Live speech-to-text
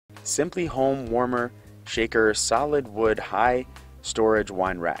Simpli Home Warmer Shaker Solid Wood High Storage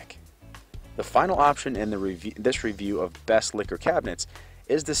Wine Rack. The final option in this review of best liquor cabinets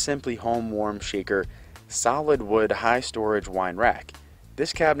is the Simpli Home Warm Shaker Solid Wood High Storage Wine Rack.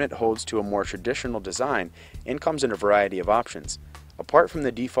 This cabinet holds to a more traditional design and comes in a variety of options. Apart from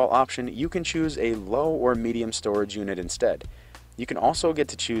the default option, you can choose a low or medium storage unit instead. You can also get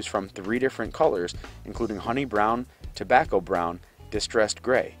to choose from 3 different colors, including honey brown, tobacco brown, distressed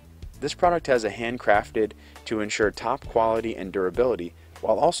gray. This product has a handcrafted to ensure top quality and durability,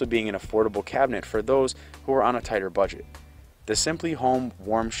 while also being an affordable cabinet for those who are on a tighter budget. The Simpli Home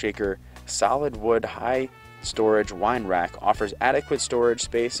Warm Shaker Solid Wood High Storage Wine Rack offers adequate storage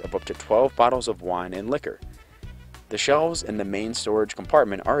space of up to 12 bottles of wine and liquor. The shelves in the main storage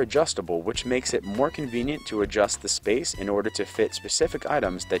compartment are adjustable, which makes it more convenient to adjust the space in order to fit specific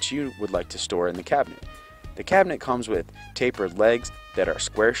items that you would like to store in the cabinet. The cabinet comes with tapered legs that are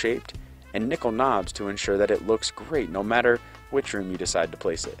square shaped and nickel knobs to ensure that it looks great no matter which room you decide to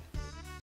place it.